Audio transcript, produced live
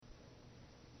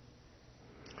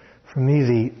For me,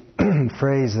 the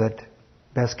phrase that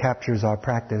best captures our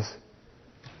practice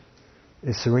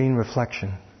is serene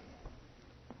reflection.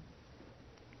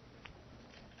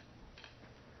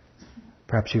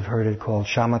 Perhaps you've heard it called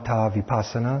shamatha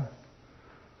vipassana,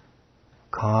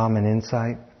 calm and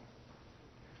insight.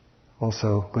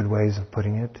 Also good ways of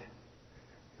putting it.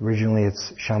 Originally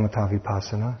it's shamatha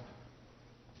vipassana.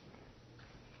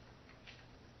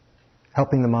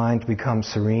 Helping the mind to become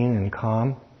serene and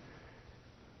calm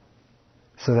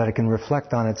so that it can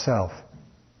reflect on itself.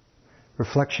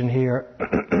 Reflection here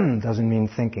doesn't mean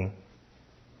thinking.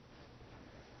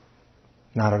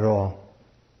 Not at all.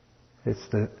 It's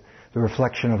the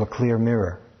reflection of a clear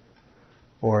mirror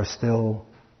or a still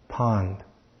pond.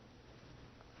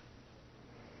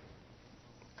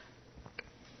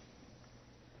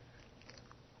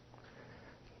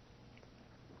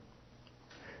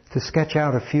 To sketch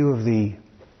out a few of the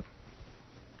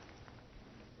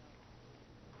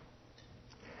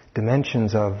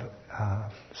dimensions of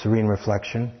serene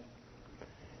reflection,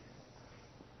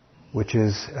 which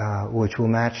will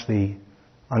match the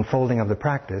unfolding of the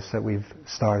practice that we've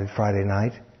started Friday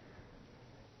night.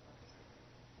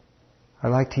 I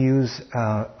like to use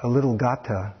a little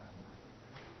gatha.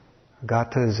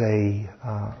 Gatha is a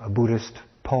Buddhist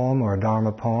poem or a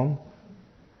Dharma poem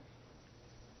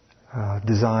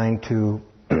designed to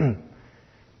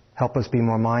help us be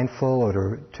more mindful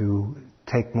or to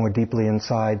take more deeply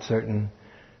inside certain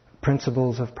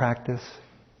principles of practice.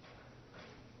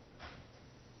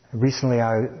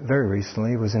 Very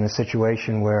recently, was in a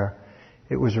situation where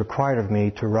it was required of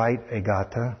me to write a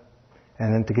gatha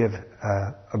and then to give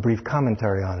a brief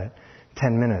commentary on it,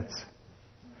 10 minutes.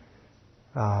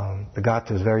 The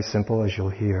gatha is very simple, as you'll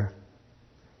hear,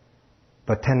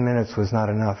 but 10 minutes was not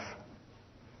enough.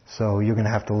 So you're going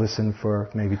to have to listen for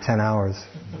maybe 10 hours.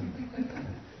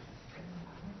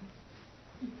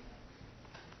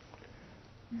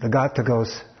 The gatha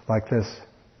goes like this.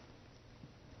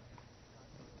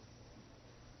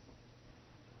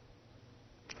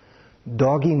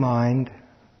 Doggy mind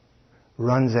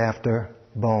runs after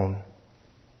bone.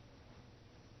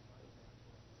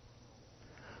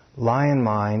 Lion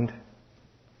mind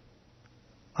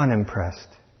unimpressed.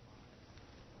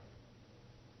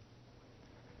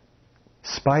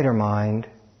 Spider mind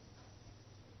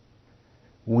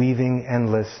weaving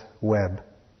endless web.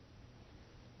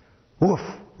 Woof,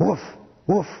 woof,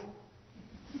 woof.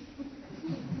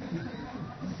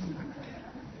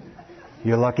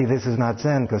 You're lucky this is not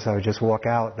Zen, because I would just walk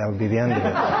out. That would be the end of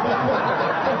it.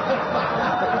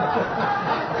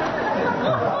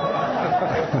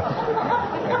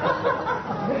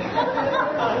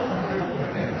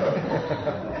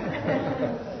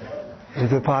 In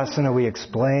Vipassana, we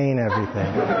explain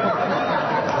everything.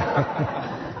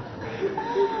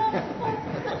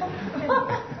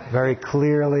 Very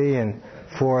clearly, and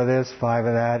 4 of this, 5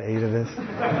 of that, 8 of this.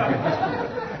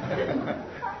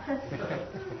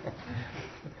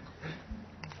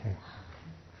 Okay.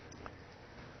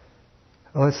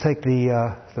 Well, let's take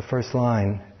the first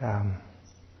line.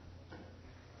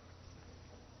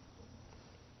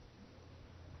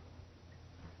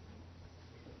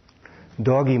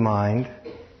 Doggy mind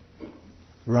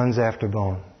runs after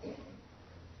bone.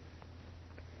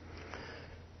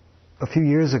 A few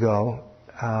years ago,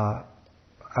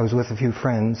 I was with a few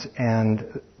friends,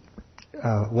 and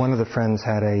one of the friends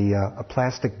had a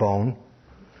plastic bone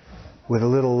with a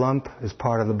little lump as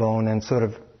part of the bone, and sort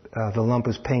of the lump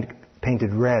was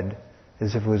painted red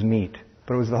as if it was meat.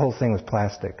 But the whole thing was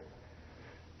plastic.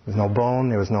 There was no bone,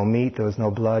 there was no meat, there was no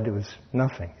blood, it was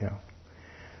nothing,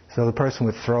 So the person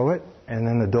would throw it, and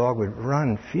then the dog would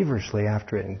run feverishly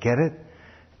after it and get it,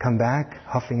 come back,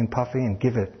 huffing and puffing, and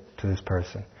give it to this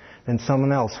person. Then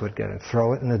someone else would get it,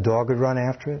 throw it, and the dog would run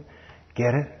after it,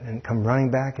 get it, and come running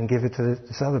back and give it to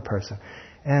this other person.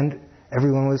 And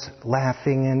everyone was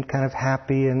laughing and kind of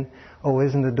happy, and, oh,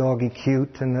 isn't the doggy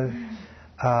cute? And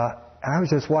I was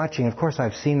just watching. Of course,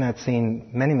 I've seen that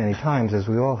scene many, many times, as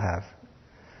we all have.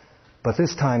 But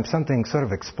this time, something sort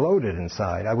of exploded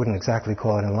inside. I wouldn't exactly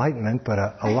call it enlightenment, but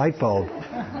a light bulb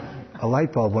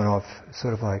went off,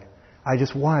 sort of like, I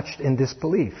just watched in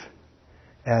disbelief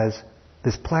as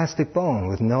this plastic bone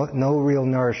with no real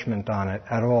nourishment on it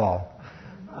at all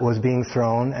was being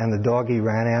thrown, and the doggy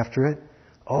ran after it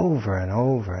over and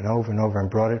over and over and over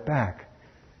and brought it back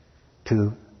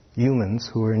to humans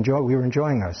who were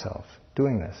enjoying ourselves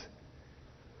doing this.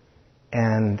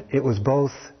 And it was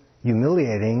both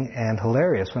humiliating and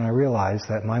hilarious when I realized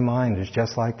that my mind is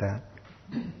just like that.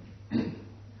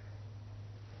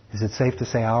 Is it safe to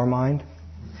say our mind?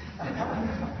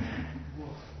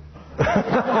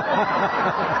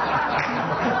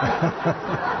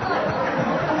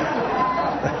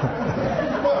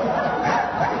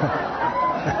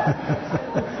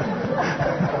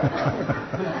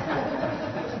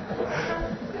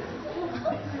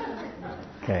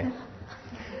 Okay.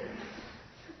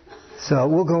 So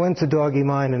we'll go into doggy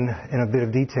mind in a bit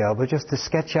of detail, but just to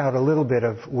sketch out a little bit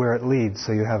of where it leads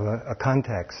so you have a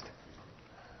context.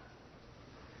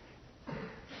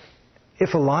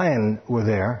 If a lion were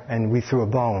there and we threw a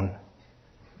bone,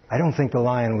 I don't think the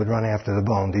lion would run after the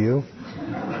bone, do you?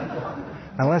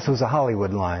 Unless it was a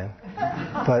Hollywood lion.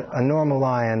 But a normal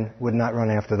lion would not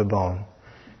run after the bone.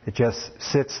 It just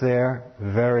sits there,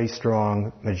 very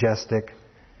strong, majestic,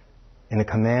 in a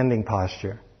commanding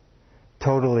posture,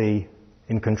 totally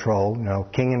in control,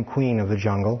 king and queen of the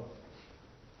jungle.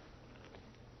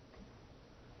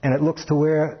 And it looks to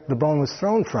where the bone was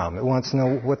thrown from. It wants to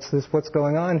know, what's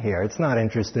going on here? It's not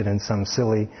interested in some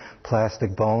silly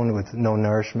plastic bone with no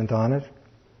nourishment on it.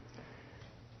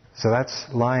 So that's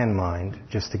lion mind,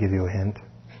 just to give you a hint.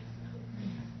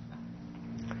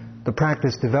 The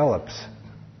practice develops.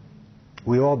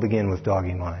 We all begin with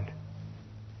doggy mind.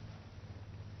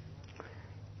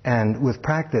 And with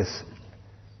practice,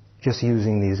 just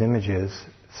using these images,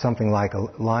 something like a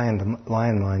lion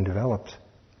mind develops.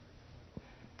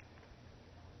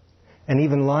 And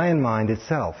even lion mind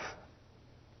itself,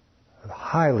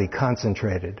 highly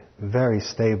concentrated, very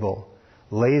stable,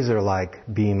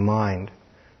 laser-like beam mind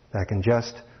that can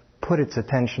just put its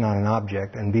attention on an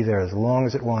object and be there as long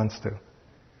as it wants to.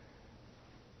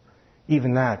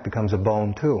 Even that becomes a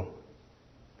bone too.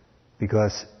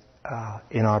 Because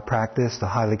in our practice, the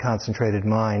highly concentrated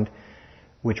mind,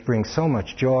 which brings so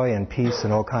much joy and peace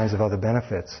and all kinds of other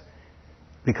benefits,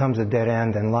 becomes a dead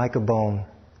end and like a bone,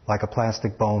 like a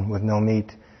plastic bone with no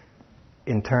meat,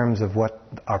 in terms of what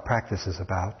our practice is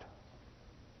about.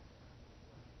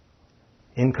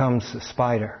 In comes the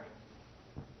spider.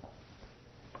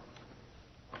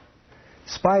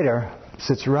 Spider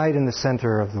sits right in the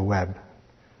center of the web.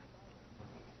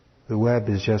 The web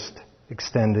is just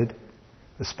extended.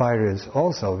 The spider is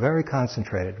also very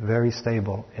concentrated, very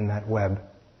stable in that web.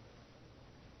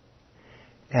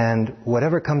 And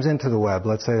whatever comes into the web,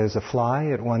 let's say there's a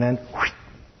fly at one end,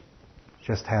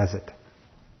 just has it.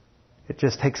 It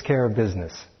just takes care of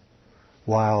business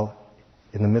while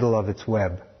in the middle of its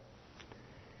web.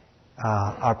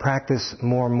 Our practice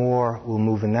more and more will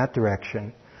move in that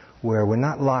direction, where we're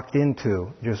not locked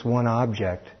into just one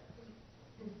object,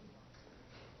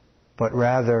 but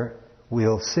rather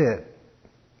we'll sit,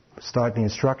 start the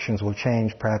instructions will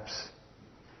change perhaps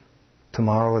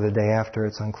tomorrow or the day after,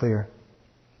 it's unclear.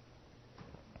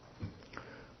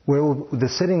 Where the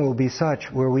sitting will be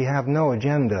such where we have no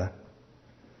agenda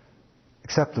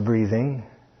except the breathing,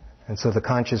 and so the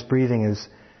conscious breathing is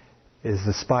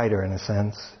the spider in a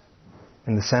sense,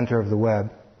 in the center of the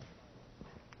web.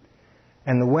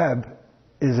 And the web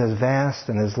is as vast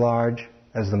and as large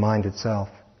as the mind itself.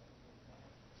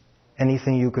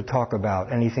 Anything you could talk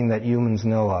about, anything that humans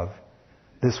know of,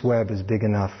 this web is big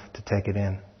enough to take it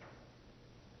in.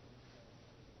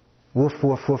 Woof,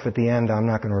 woof, woof at the end, I'm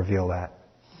not going to reveal that.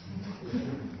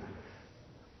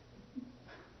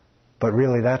 But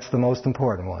really, that's the most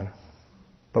important one.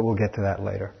 But we'll get to that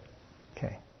later.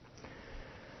 Okay.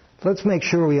 Let's make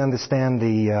sure we understand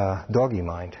the doggy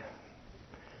mind.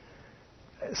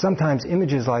 Sometimes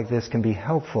images like this can be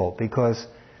helpful because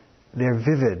they're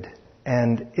vivid.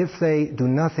 And if they do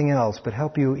nothing else but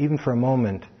help you, even for a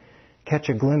moment, catch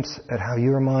a glimpse at how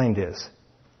your mind is,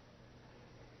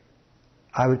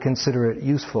 I would consider it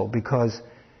useful, because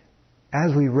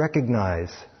as we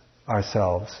recognize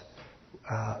ourselves,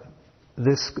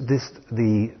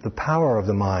 the power of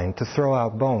the mind to throw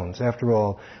out bones. After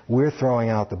all, we're throwing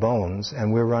out the bones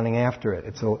and we're running after it.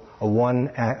 It's a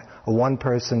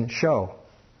one-person show.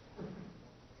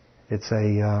 It's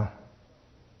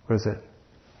what is it?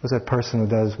 What's that person who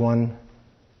does one?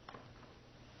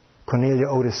 Cornelia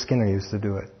Otis Skinner used to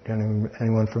do it.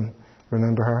 Anyone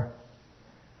remember her?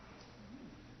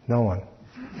 No one.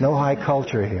 No high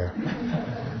culture here.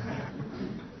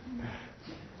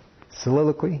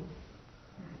 Soliloquy?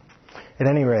 At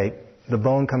any rate, the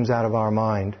bone comes out of our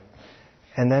mind,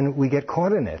 and then we get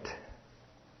caught in it.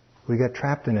 We get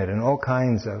trapped in it, and all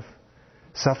kinds of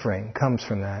suffering comes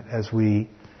from that as we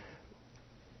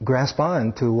grasp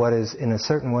on to what is, in a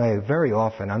certain way, very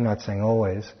often, I'm not saying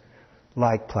always,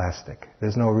 like plastic.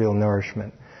 There's no real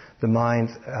nourishment. The mind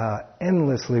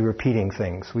endlessly repeating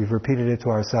things. We've repeated it to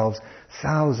ourselves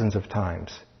thousands of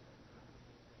times.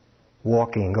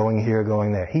 Walking, going here,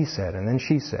 going there. He said, and then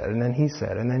she said, and then he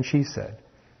said, and then she said,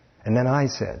 and then I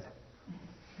said.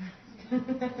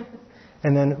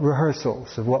 And then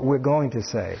rehearsals of what we're going to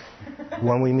say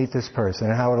when we meet this person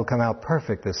and how it'll come out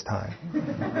perfect this time.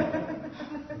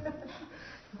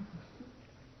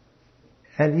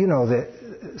 And you know that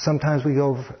sometimes we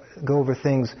go over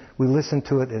things, we listen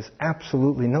to it, there's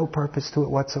absolutely no purpose to it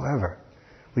whatsoever.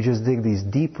 We just dig these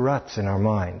deep ruts in our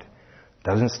mind.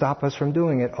 Doesn't stop us from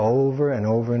doing it over and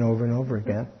over and over and over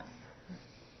again.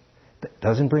 It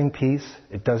doesn't bring peace,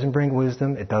 it doesn't bring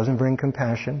wisdom, it doesn't bring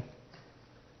compassion.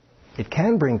 It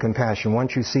can bring compassion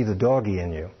once you see the doggy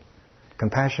in you.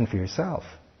 Compassion for yourself.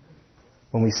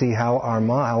 When we see how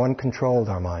how uncontrolled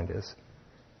our mind is.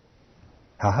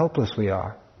 How helpless we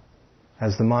are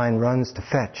as the mind runs to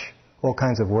fetch all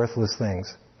kinds of worthless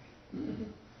things.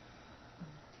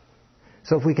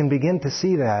 So if we can begin to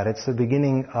see that, it's the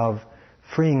beginning of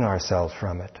freeing ourselves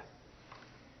from it.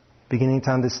 Beginning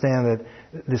to understand that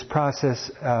this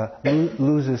process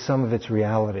loses some of its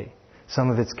reality, some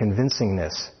of its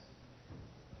convincingness.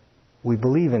 We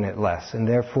believe in it less, and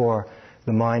therefore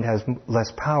the mind has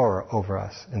less power over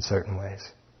us in certain ways.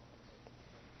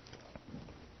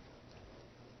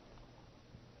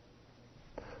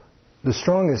 The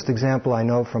strongest example I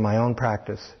know from my own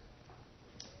practice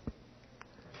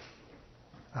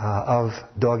of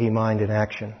doggy mind in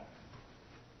action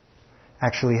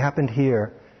actually happened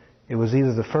here. It was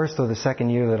either the first or the second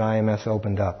year that IMS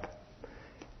opened up.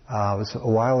 It was a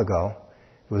while ago.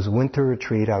 It was a winter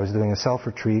retreat. I was doing a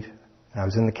self-retreat. I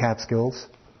was in the Catskills.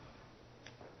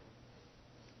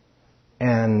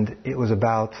 And it was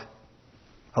about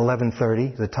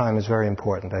 11:30. The time is very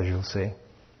important, as you'll see.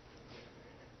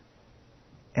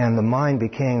 And the mind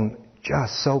became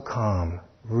just so calm,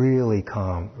 really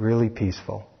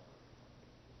peaceful.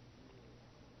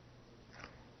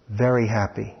 Very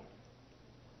happy.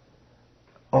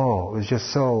 Oh, it was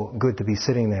just so good to be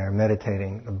sitting there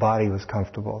meditating. The body was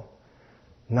comfortable.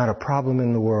 Not a problem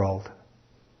in the world.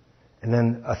 And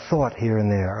then a thought here and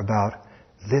there about,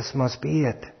 this must be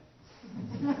it.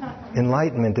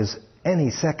 Enlightenment is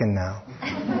any second now.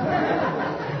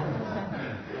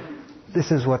 This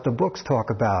is what the books talk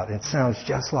about. It sounds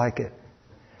just like it.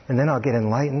 And then I'll get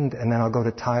enlightened, and then I'll go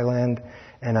to Thailand,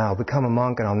 and I'll become a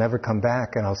monk, and I'll never come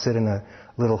back, and I'll sit in a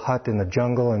little hut in the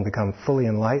jungle and become fully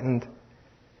enlightened.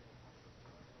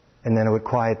 And then it would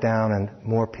quiet down and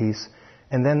more peace.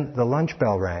 And then the lunch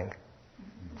bell rang.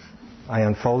 I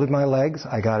unfolded my legs,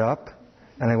 I got up,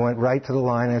 and I went right to the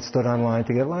line and stood on line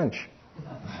to get lunch.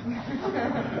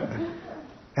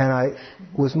 And I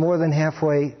was more than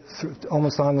halfway through,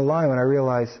 almost on the line, when I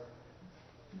realized,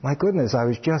 my goodness, I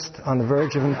was just on the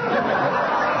verge of...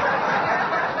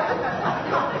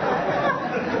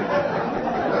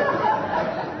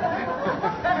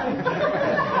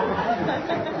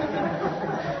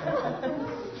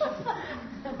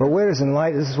 But where does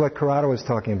enlightenment... This is what Karada was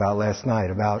talking about last night,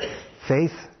 about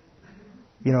faith.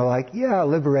 You know, like, yeah,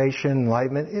 liberation,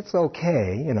 enlightenment, it's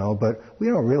okay, you know, but we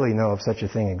don't really know if such a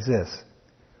thing exists.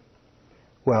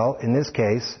 Well, in this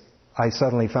case, I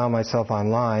suddenly found myself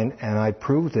online, and I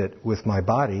proved it with my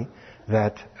body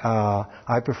that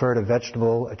I preferred a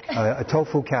vegetable, a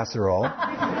tofu casserole,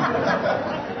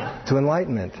 to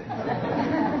enlightenment,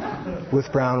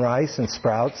 with brown rice and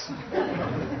sprouts,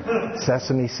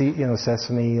 sesame seed,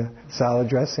 sesame salad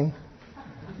dressing.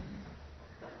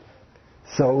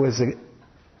 So it was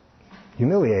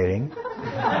humiliating.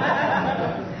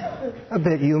 A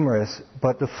bit humorous,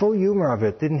 but the full humor of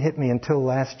it didn't hit me until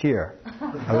last year.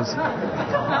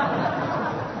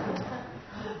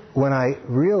 When I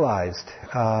realized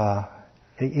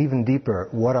even deeper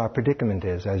what our predicament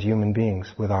is as human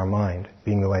beings with our mind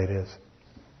being the way it is.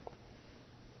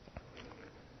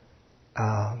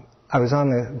 I was on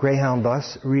the Greyhound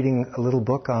bus reading a little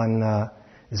book on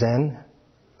Zen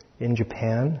in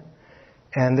Japan,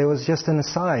 and there was just an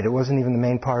aside. It wasn't even the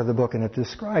main part of the book, and it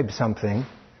described something.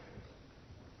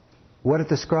 What it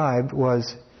described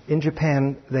was, in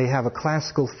Japan, they have a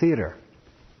classical theater.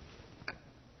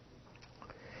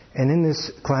 And in this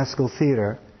classical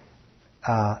theater,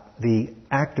 the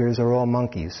actors are all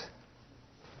monkeys.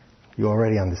 You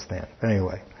already understand. But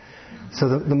anyway. So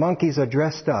the monkeys are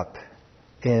dressed up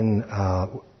in,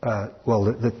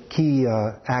 the key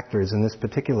actors in this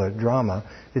particular drama.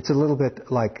 It's a little bit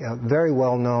like very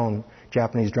well-known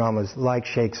Japanese dramas like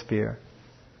Shakespeare.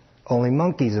 Only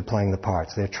monkeys are playing the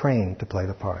parts. They're trained to play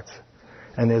the parts.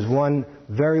 And there's one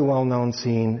very well-known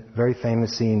scene, very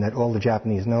famous scene that all the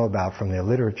Japanese know about from their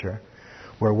literature,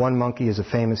 where one monkey is a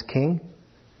famous king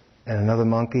and another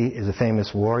monkey is a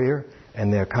famous warrior,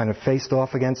 and they're kind of faced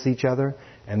off against each other,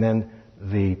 and then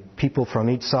the people from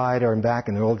each side are in back,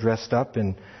 and they're all dressed up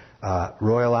in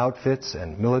royal outfits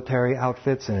and military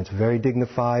outfits, and it's very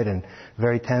dignified and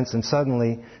very tense, and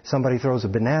suddenly somebody throws a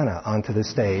banana onto the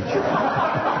stage.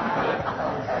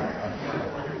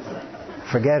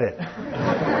 Forget it.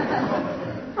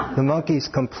 The monkeys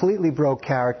completely broke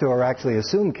character, or actually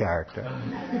assumed character,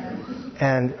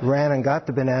 and ran and got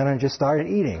the banana and just started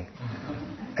eating.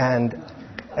 And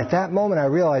at that moment I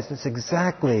realized it's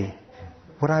exactly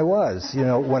what I was,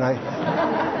 when I,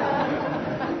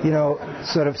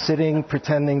 sort of sitting,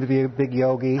 pretending to be a big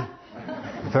yogi,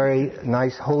 very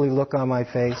nice, holy look on my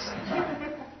face,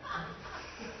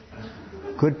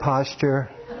 good posture,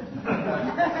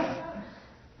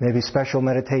 maybe special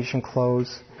meditation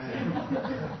clothes.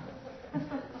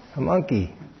 A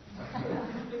monkey.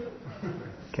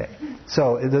 Okay.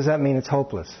 So, does that mean it's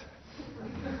hopeless?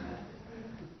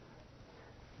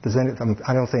 I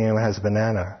don't think anyone has a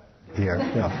banana here.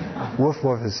 Woof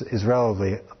woof is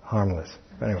relatively harmless.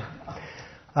 Anyway.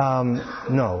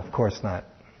 No, of course not.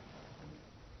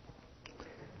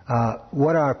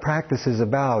 What our practice is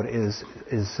about is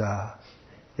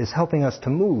helping us to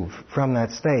move from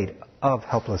that state of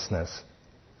helplessness,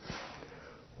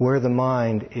 where the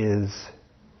mind is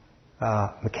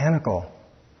mechanical,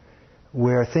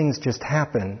 where things just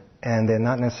happen and they're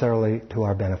not necessarily to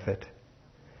our benefit.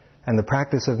 And the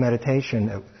practice of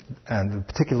meditation, and the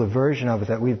particular version of it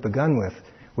that we've begun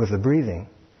with the breathing,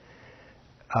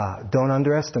 don't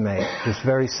underestimate this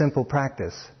very simple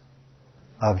practice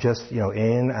of just,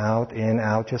 in,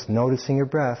 out, just noticing your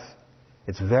breath.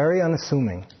 It's very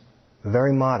unassuming,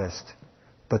 very modest,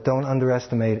 but don't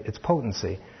underestimate its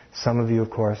potency. Some of you, of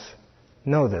course,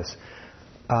 know this.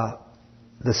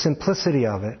 The simplicity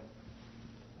of it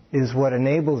is what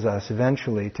enables us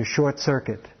eventually to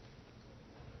short-circuit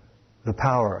the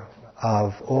power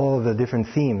of all of the different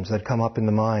themes that come up in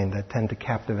the mind that tend to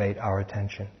captivate our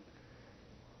attention.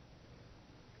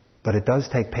 But it does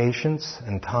take patience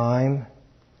and time,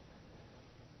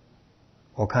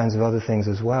 all kinds of other things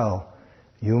as well.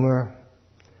 Humor,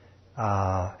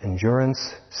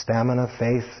 endurance, stamina,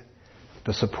 faith,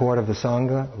 the support of the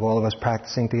Sangha, of all of us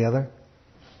practicing together,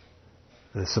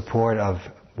 the support of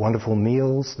wonderful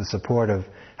meals, the support of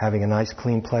having a nice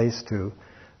clean place to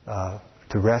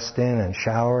rest in and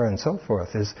shower and so forth.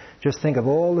 Just think of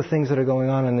all the things that are going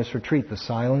on in this retreat, the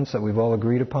silence that we've all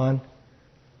agreed upon,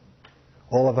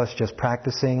 all of us just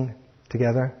practicing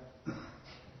together.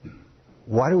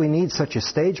 Why do we need such a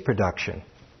stage production?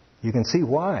 You can see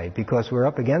why, because we're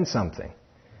up against something.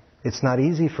 It's not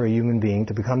easy for a human being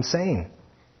to become sane.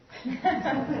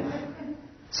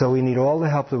 So we need all the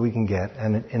help that we can get.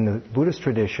 And in the Buddhist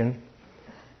tradition,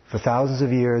 for thousands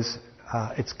of years,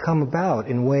 it's come about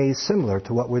in ways similar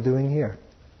to what we're doing here.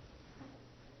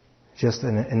 Just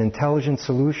an intelligent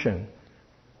solution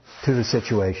to the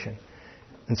situation.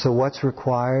 And so what's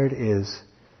required is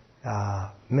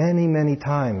many, many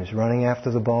times running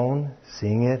after the bone,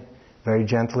 seeing it, very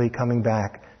gently coming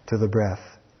back to the breath.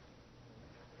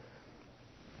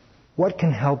 What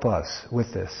can help us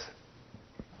with this?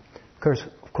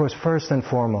 Of course, first and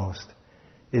foremost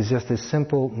is just this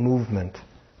simple movement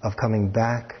of coming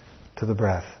back to the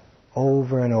breath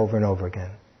over and over and over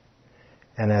again.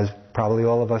 And as probably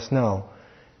all of us know,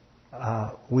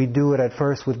 we do it at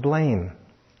first with blame.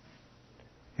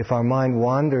 If our mind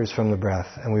wanders from the breath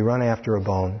and we run after a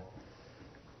bone,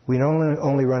 we don't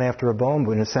only run after a bone,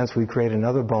 but in a sense we create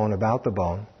another bone about the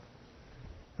bone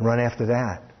and run after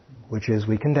that, which is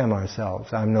we condemn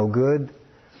ourselves. I'm no good.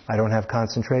 I don't have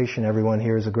concentration. Everyone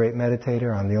here is a great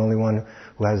meditator. I'm the only one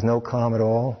who has no calm at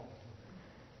all.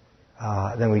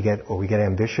 Then we get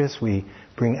ambitious. We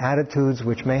bring attitudes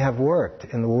which may have worked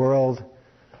in the world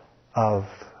of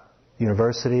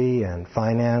university and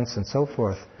finance and so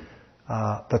forth.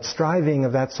 But striving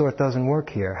of that sort doesn't work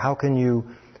here. How can you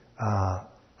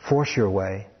force your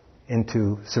way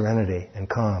into serenity and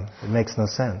calm? It makes no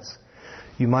sense.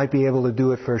 You might be able to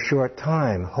do it for a short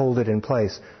time, hold it in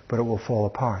place, but it will fall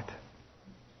apart.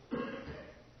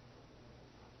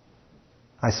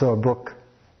 I saw a book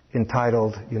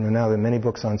entitled, now there are many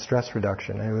books on stress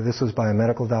reduction. Anyway, this was by a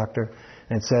medical doctor,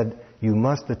 and it said,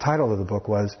 the title of the book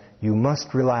was, "You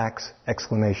Must Relax!"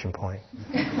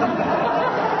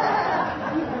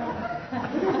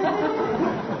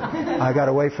 I got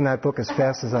away from that book as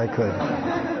fast as I could.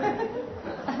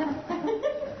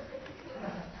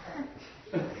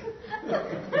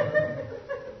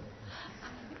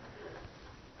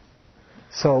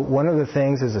 So one of the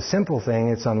things is a simple thing.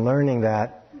 It's unlearning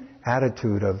that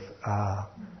attitude of a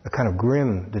kind of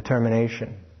grim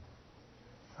determination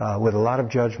with a lot of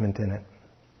judgment in it,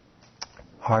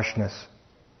 harshness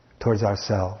towards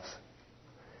ourselves,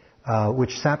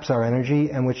 which saps our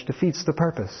energy and which defeats the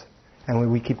purpose.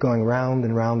 And we keep going round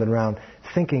and round and round,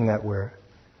 thinking that we're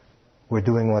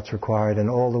doing what's required, and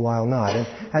all the while not. And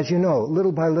as you know,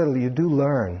 little by little, you do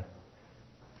learn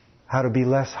how to be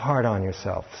less hard on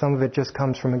yourself. Some of it just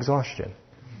comes from exhaustion.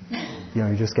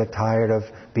 You just get tired of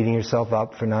beating yourself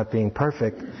up for not being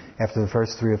perfect after the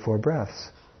first 3 or 4 breaths.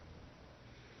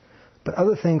 But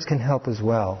other things can help as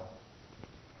well.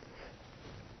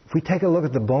 If we take a look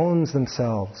at the bones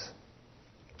themselves,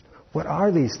 what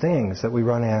are these things that we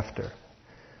run after?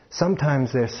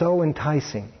 Sometimes they're so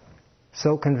enticing,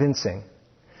 so convincing,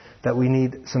 that we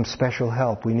need some special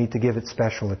help. We need to give it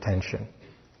special attention.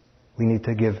 We need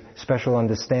to give special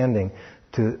understanding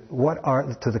to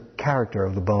the character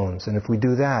of the bones. And if we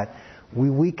do that, we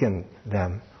weaken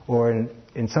them. Or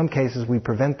in some cases, we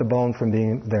prevent the bone from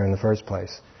being there in the first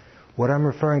place. What I'm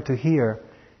referring to here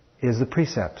is the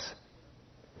precepts.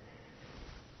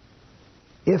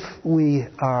 If we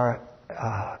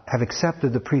have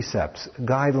accepted the precepts,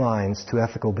 guidelines to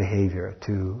ethical behavior,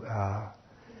 to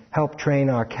help train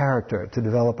our character, to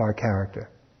develop our character,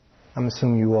 I'm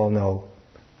assuming you all know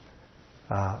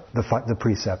the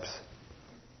precepts.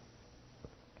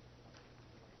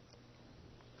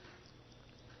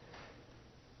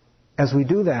 As we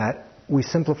do that, we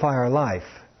simplify our life.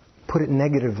 Put it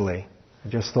negatively. I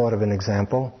just thought of an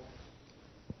example.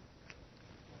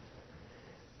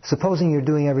 Supposing you're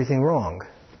doing everything wrong.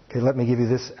 Okay, let me give you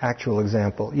this actual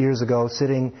example. Years ago,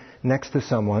 sitting next to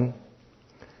someone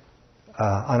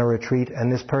on a retreat,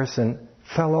 and this person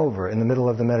fell over in the middle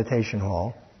of the meditation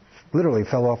hall. Literally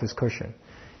fell off his cushion.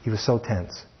 He was so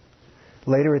tense.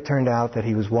 Later it turned out that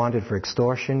he was wanted for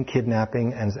extortion,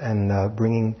 kidnapping, and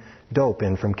bringing dope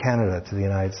in from Canada to the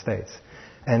United States.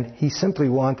 And he simply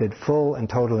wanted full and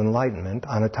total enlightenment,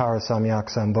 Anattara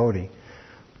Samyak Sambodhi,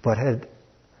 but had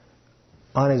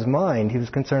on his mind, he was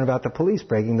concerned about the police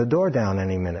breaking the door down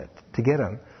any minute to get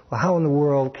him. Well, how in the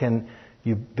world can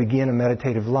you begin a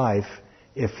meditative life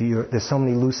if there's so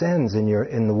many loose ends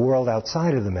in the world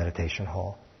outside of the meditation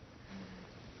hall?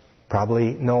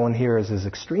 Probably no one here is as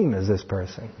extreme as this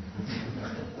person.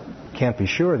 Can't be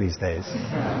sure these days.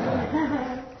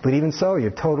 But even so,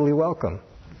 you're totally welcome.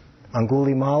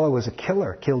 Angulimala was a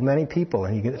killer, killed many people,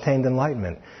 and he attained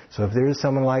enlightenment. So if there is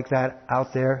someone like that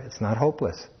out there, it's not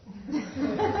hopeless.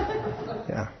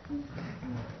 Yeah.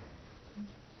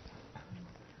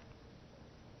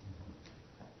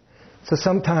 So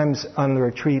sometimes on the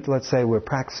retreat, let's say we're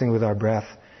practicing with our breath,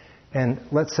 and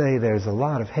let's say there's a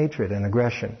lot of hatred and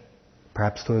aggression,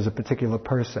 perhaps towards a particular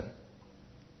person.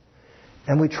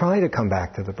 And we try to come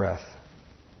back to the breath.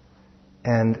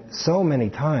 And so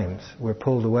many times we're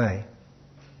pulled away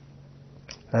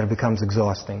that it becomes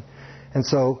exhausting. And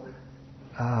so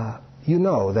you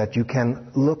know that you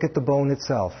can look at the bone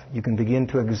itself. You can begin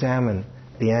to examine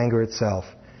the anger itself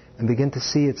and begin to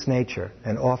see its nature.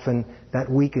 And often that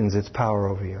weakens its power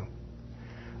over you.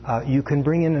 You can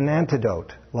bring in an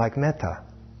antidote like metta.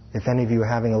 If any of you are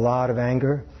having a lot of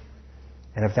anger,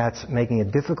 and if that's making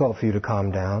it difficult for you to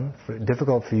calm down,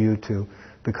 difficult for you to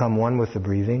become one with the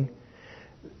breathing,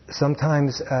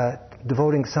 sometimes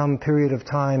devoting some period of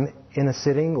time in a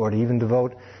sitting, or to even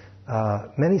devote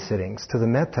many sittings to the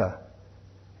metta,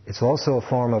 it's also a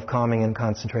form of calming and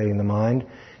concentrating the mind,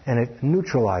 and it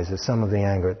neutralizes some of the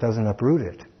anger. It doesn't uproot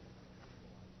it,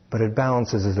 but it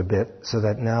balances it a bit so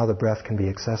that now the breath can be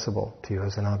accessible to you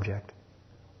as an object.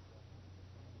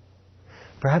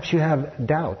 Perhaps you have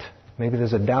doubt. Maybe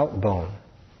there's a doubt bone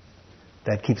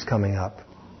that keeps coming up.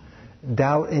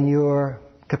 Doubt in your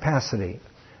capacity.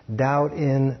 Doubt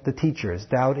in the teachers.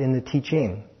 Doubt in the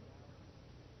teaching.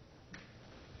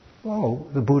 Oh,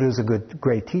 the Buddha is a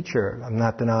great teacher. I'm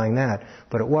not denying that.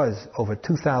 But it was over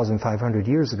 2,500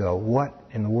 years ago. What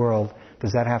in the world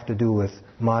does that have to do with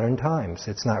modern times?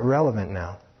 It's not relevant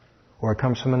now. Or it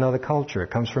comes from another culture. It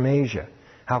comes from Asia.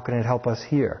 How can it help us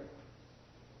here?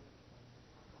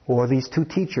 Or these two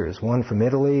teachers, one from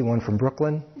Italy, one from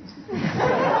Brooklyn.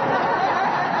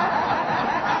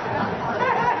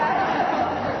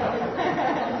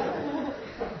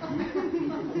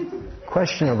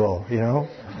 Questionable, you know.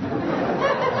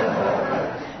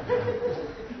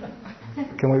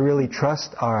 Can we really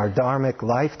trust our dharmic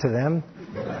life to them?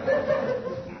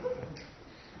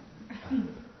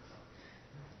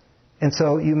 And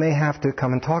so you may have to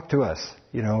come and talk to us.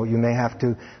 You know, you may have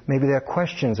to, maybe there are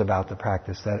questions about the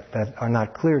practice that are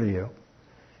not clear to you.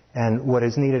 And what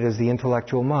is needed is the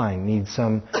intellectual mind needs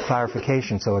some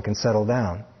clarification so it can settle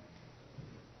down.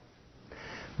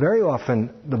 Very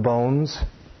often the bones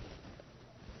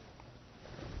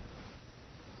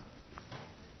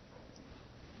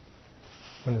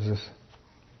What is this?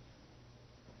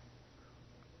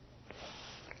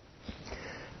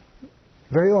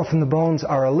 Very often the bones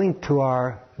are a link to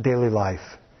our daily life.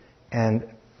 And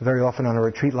very often on a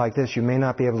retreat like this, you may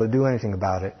not be able to do anything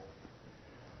about it.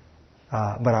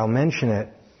 But I'll mention it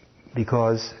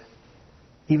because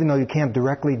even though you can't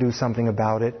directly do something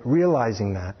about it,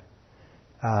 realizing that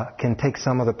can take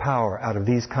some of the power out of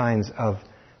these kinds of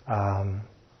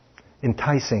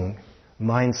enticing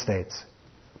mind states.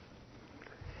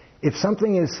 If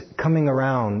something is coming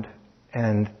around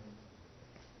and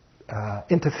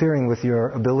interfering with your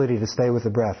ability to stay with the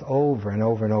breath over and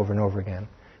over and over and over again,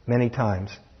 many times,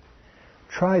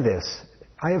 try this.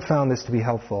 I have found this to be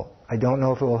helpful. I don't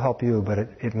know if it will help you, but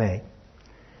it may.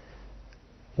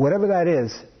 Whatever that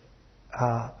is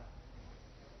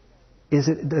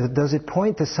does it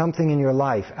point to something in your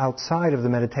life outside of the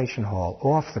meditation hall,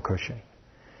 off the cushion?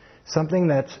 Something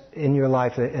that's in your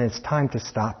life and it's time to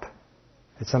stop.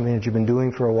 It's something that you've been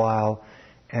doing for a while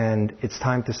and it's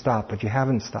time to stop, but you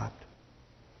haven't stopped.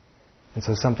 And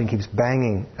so something keeps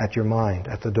banging at your mind,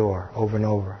 at the door, over and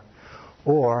over.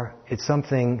 Or it's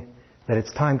something that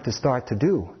it's time to start to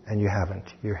do and you haven't.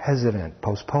 You're hesitant,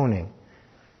 postponing.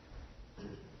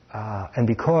 And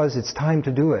because it's time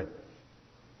to do it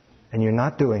and you're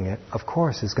not doing it, of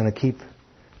course it's going to keep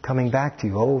coming back to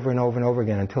you over and over and over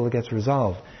again until it gets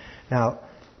resolved. Now,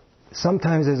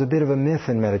 sometimes there's a bit of a myth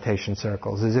in meditation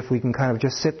circles, as if we can kind of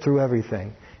just sit through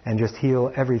everything and just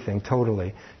heal everything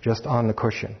totally, just on the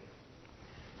cushion.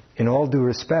 In all due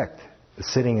respect, the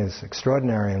sitting is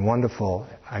extraordinary and wonderful.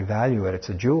 I value it. It's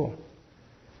a jewel.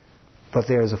 But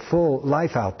there's a full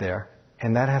life out there,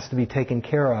 and that has to be taken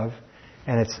care of,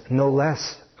 and it's no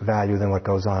less value than what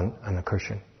goes on the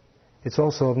cushion. It's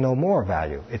also of no more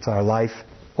value. It's our life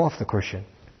off the cushion.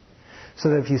 So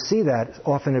that if you see that,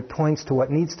 often it points to what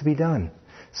needs to be done.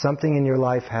 Something in your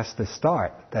life has to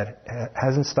start that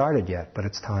hasn't started yet, but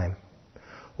it's time.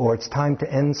 Or it's time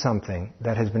to end something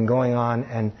that has been going on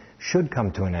and should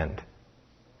come to an end.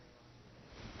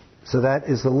 So that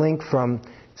is the link from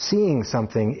seeing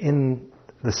something in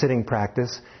the sitting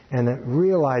practice and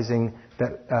realizing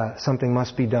that something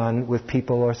must be done with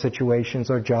people or situations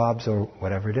or jobs or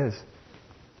whatever it is.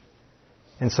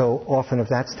 And so often if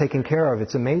that's taken care of,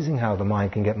 it's amazing how the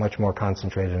mind can get much more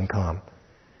concentrated and calm.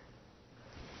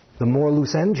 The more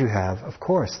loose ends you have, of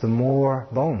course, the more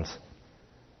bones,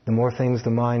 the more things the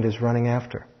mind is running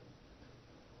after.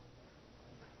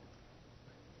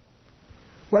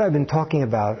 What I've been talking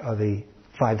about are the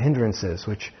 5 hindrances,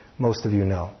 which most of you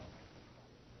know.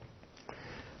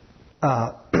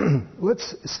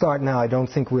 Let's start now. I don't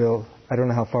know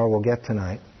how far we'll get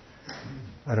tonight.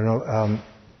 I don't know.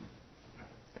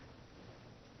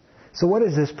 So what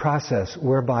is this process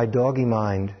whereby doggy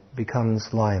mind becomes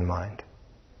lion mind?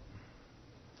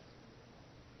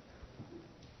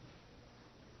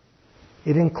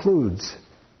 It includes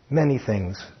many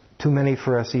things, too many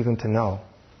for us even to know.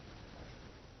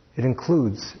 It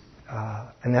includes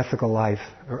an ethical life,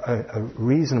 a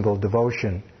reasonable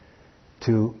devotion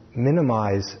to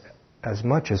minimize as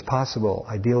much as possible,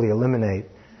 ideally eliminate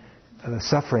the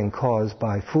suffering caused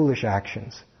by foolish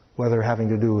actions, whether having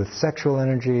to do with sexual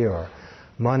energy or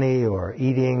money or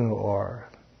eating or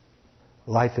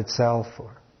life itself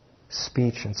or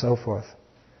speech and so forth.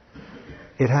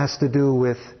 It has to do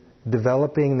with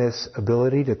developing this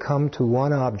ability to come to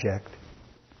one object,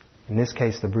 in this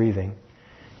case the breathing,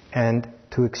 and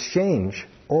to exchange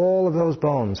all of those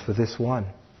bones for this one,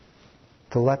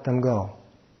 to let them go.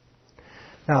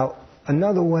 Now,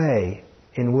 another way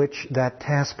in which that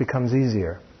task becomes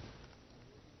easier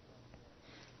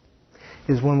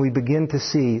is when we begin to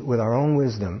see with our own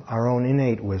wisdom, our own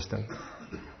innate wisdom,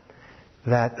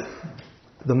 that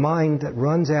the mind that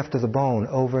runs after the bone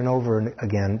over and over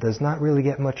again does not really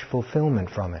get much fulfillment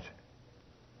from it.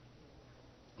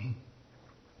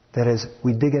 That is,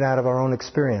 we dig it out of our own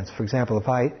experience. For example, if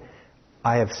I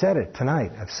have said it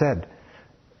tonight, I've said,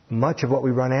 much of what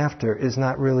we run after is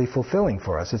not really fulfilling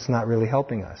for us. It's not really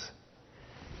helping us.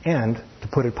 And, to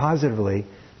put it positively,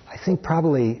 I think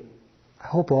probably, I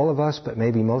hope all of us, but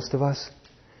maybe most of us,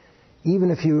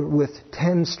 even if you're with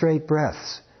 10 straight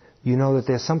breaths, you know that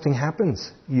there's something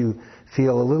happens. You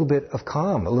feel a little bit of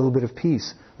calm, a little bit of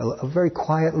peace, a very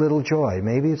quiet little joy.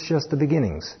 Maybe it's just the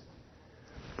beginnings.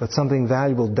 But something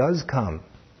valuable does come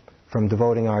from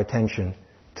devoting our attention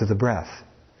to the breath.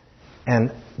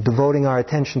 And devoting our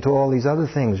attention to all these other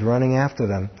things, running after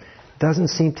them, doesn't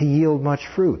seem to yield much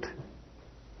fruit.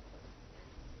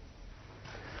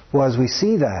 Well, as we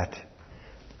see that,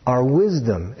 our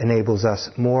wisdom enables us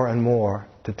more and more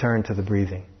to turn to the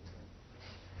breathing.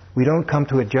 We don't come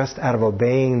to it just out of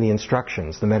obeying the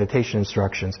instructions, the meditation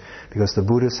instructions, because the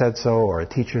Buddha said so or a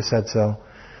teacher said so,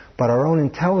 but our own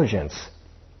intelligence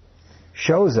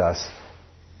shows us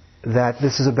that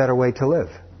this is a better way to live.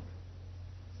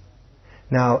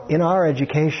 Now, in our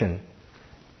education,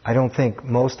 I don't think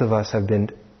most of us have been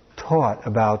taught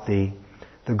about the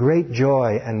great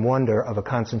joy and wonder of a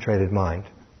concentrated mind.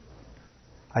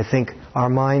 I think our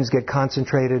minds get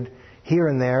concentrated here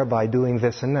and there by doing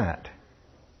this and that.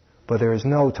 But there is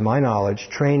no, to my knowledge,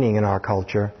 training in our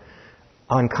culture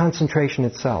on concentration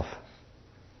itself.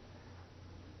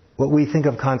 What we think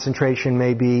of concentration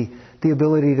may be the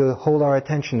ability to hold our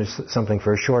attention to something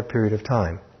for a short period of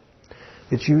time.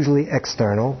 It's usually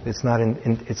external. It's not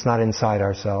inside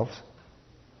ourselves.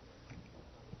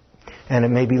 And it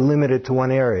may be limited to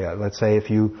one area. Let's say if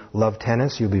you love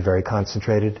tennis, you'll be very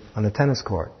concentrated on the tennis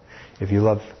court. If you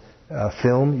love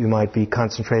film, you might be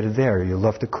concentrated there. You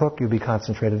love to cook, you'll be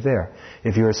concentrated there.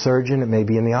 If you're a surgeon, it may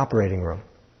be in the operating room.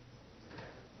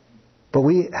 But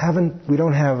we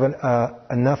don't have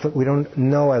enough, we don't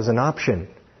know as an option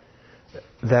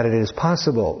that it is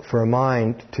possible for a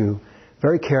mind to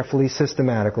very carefully,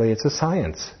 systematically, it's a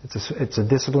science, it's a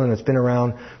discipline that's been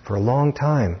around for a long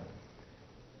time,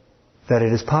 that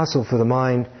it is possible for the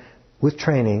mind, with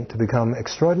training, to become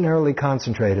extraordinarily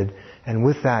concentrated, and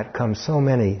with that comes so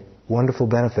many wonderful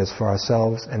benefits for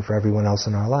ourselves and for everyone else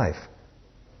in our life.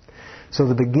 So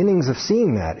the beginnings of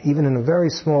seeing that, even in a very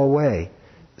small way,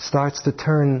 starts to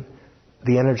turn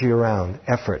the energy around.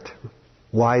 Effort,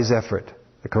 wise effort,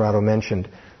 that Corrado mentioned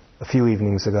a few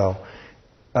evenings ago.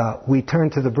 We turn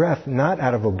to the breath not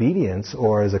out of obedience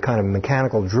or as a kind of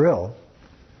mechanical drill,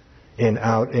 in,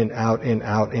 out, in, out, in,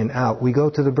 out, in, out. We go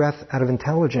to the breath out of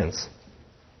intelligence.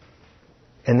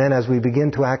 And then as we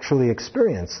begin to actually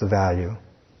experience the value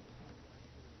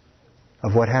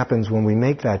of what happens when we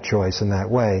make that choice in that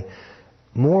way,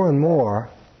 more and more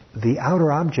the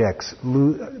outer objects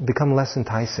become less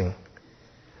enticing.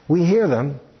 We hear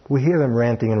them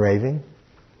ranting and raving.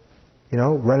 You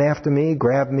know, run after me,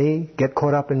 grab me, get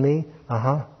caught up in me.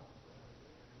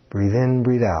 Breathe in,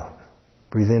 breathe out.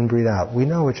 Breathe in, breathe out. We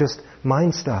know it's just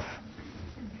mind stuff.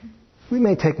 We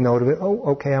may take note of it.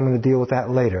 Oh, okay, I'm going to deal with that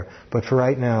later. But for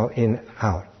right now, in,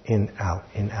 out, in, out,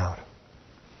 in, out.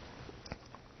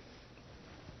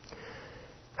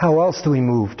 How else do we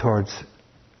move towards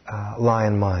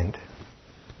lion mind?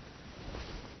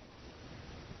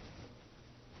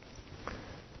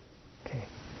 Okay.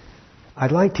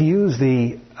 I'd like to use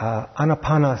the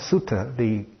Anapana Sutta,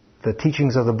 the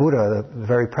teachings of the Buddha, the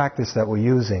very practice that we're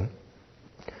using,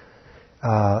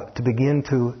 to begin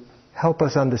to help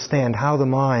us understand how the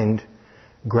mind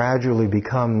gradually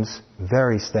becomes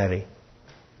very steady,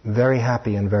 very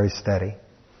happy and very steady.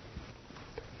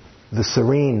 The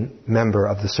Serene member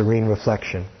of the Serene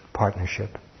Reflection Partnership.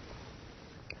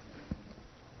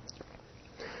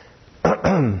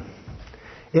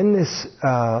 In this,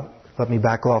 let me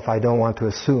back off. I don't want to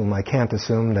assume, I can't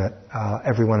assume that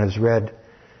everyone has read.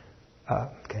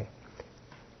 Okay.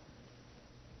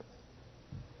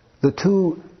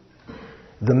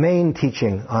 The main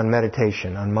teaching on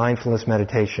meditation, on mindfulness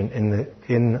meditation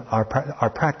in our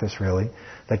practice really,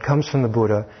 that comes from the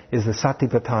Buddha is the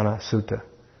Satipatthana Sutta,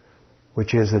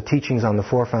 which is the teachings on the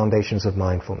four foundations of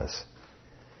mindfulness.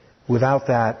 Without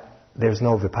that, there's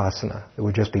no vipassana. It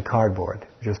would just be cardboard. It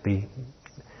would just be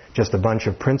just a bunch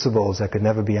of principles that could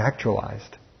never be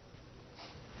actualized.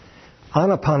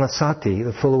 Anapanasati,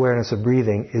 the full awareness of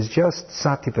breathing, is just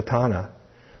satipatthana,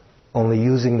 only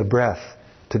using the breath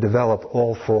to develop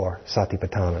all four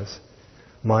satipatthanas.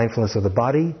 Mindfulness of the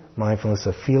body, mindfulness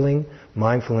of feeling,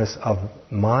 mindfulness of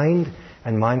mind,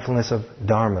 and mindfulness of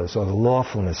dharmas, or the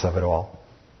lawfulness of it all.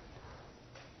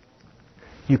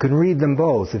 You can read them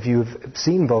both. If you've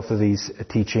seen both of these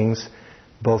teachings,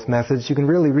 both methods, you can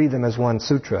really read them as one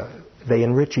sutra. They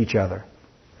enrich each other.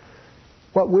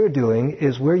 What we're doing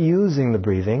is we're using the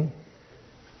breathing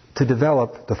to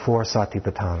develop the four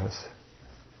satipatthanas.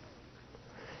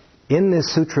 In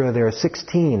this sutra, there are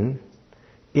 16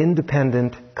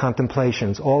 independent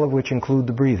contemplations, all of which include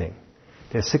the breathing.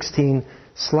 There are 16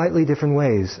 slightly different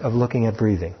ways of looking at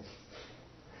breathing.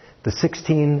 The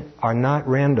 16 are not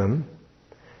random.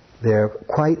 They're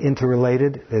quite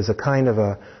interrelated. There's a kind of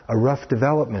a rough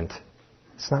development.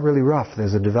 It's not really rough.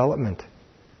 There's a development,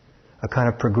 a kind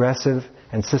of progressive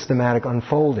and systematic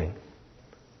unfolding.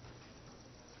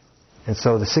 And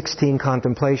so the 16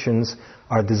 contemplations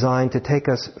are designed to take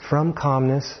us from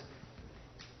calmness,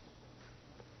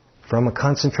 from a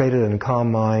concentrated and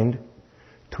calm mind,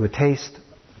 to a taste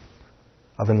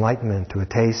of enlightenment, to a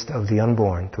taste of the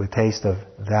unborn, to a taste of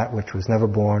that which was never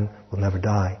born, will never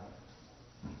die.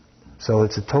 So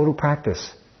it's a total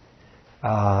practice.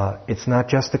 It's not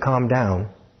just to calm down.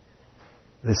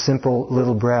 The simple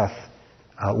little breath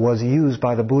was used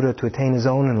by the Buddha to attain his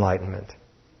own enlightenment.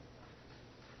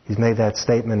 He's made that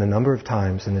statement a number of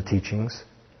times in the teachings.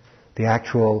 The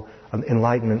actual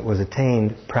enlightenment was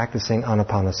attained practicing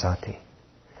anapanasati.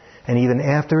 And even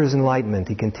after his enlightenment,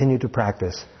 he continued to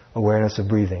practice awareness of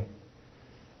breathing.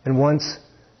 And once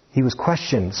he was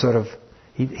questioned,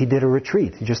 he did a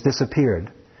retreat. He just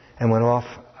disappeared and went off,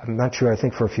 I'm not sure, I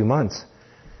think for a few months.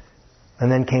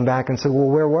 And then came back and said, well,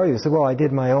 where were you? He said, well, I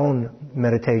did my own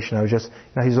meditation.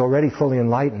 Now he's already fully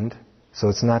enlightened, so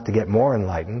it's not to get more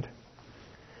enlightened.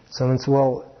 Someone said,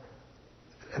 well,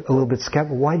 a little bit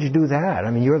skeptical, why'd you do that?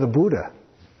 I mean, you're the Buddha.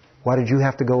 Why did you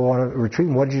have to go on a retreat?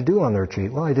 And what did you do on the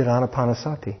retreat? Well, I did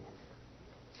anapanasati.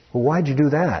 Well, why'd you do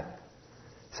that?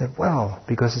 He said, well,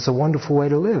 because it's a wonderful way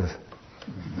to live.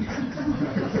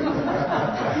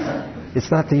 It's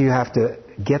not that you have to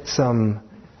get some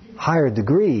higher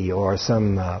degree or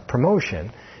some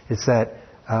promotion. It's that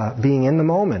being in the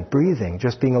moment, breathing,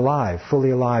 just being alive,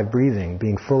 fully alive, breathing,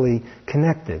 being fully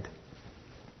connected.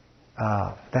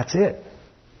 That's it.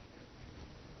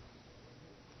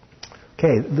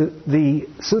 Okay, the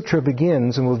sutra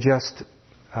begins, and we'll just,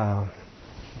 let's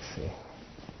see.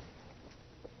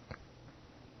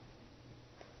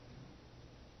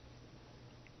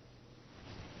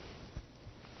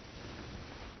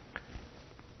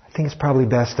 I think it's probably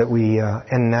best that we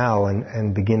end now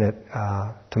and begin it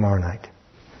tomorrow night.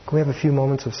 Can we have a few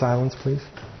moments of silence, please?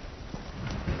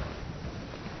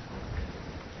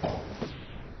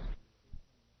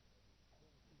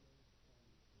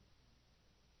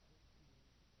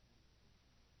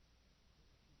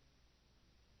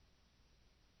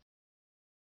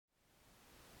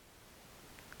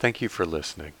 Thank you for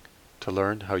listening. To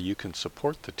learn how you can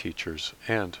support the teachers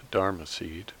and Dharma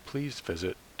Seed, please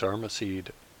visit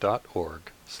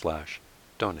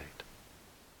dharmaseed.org/donate.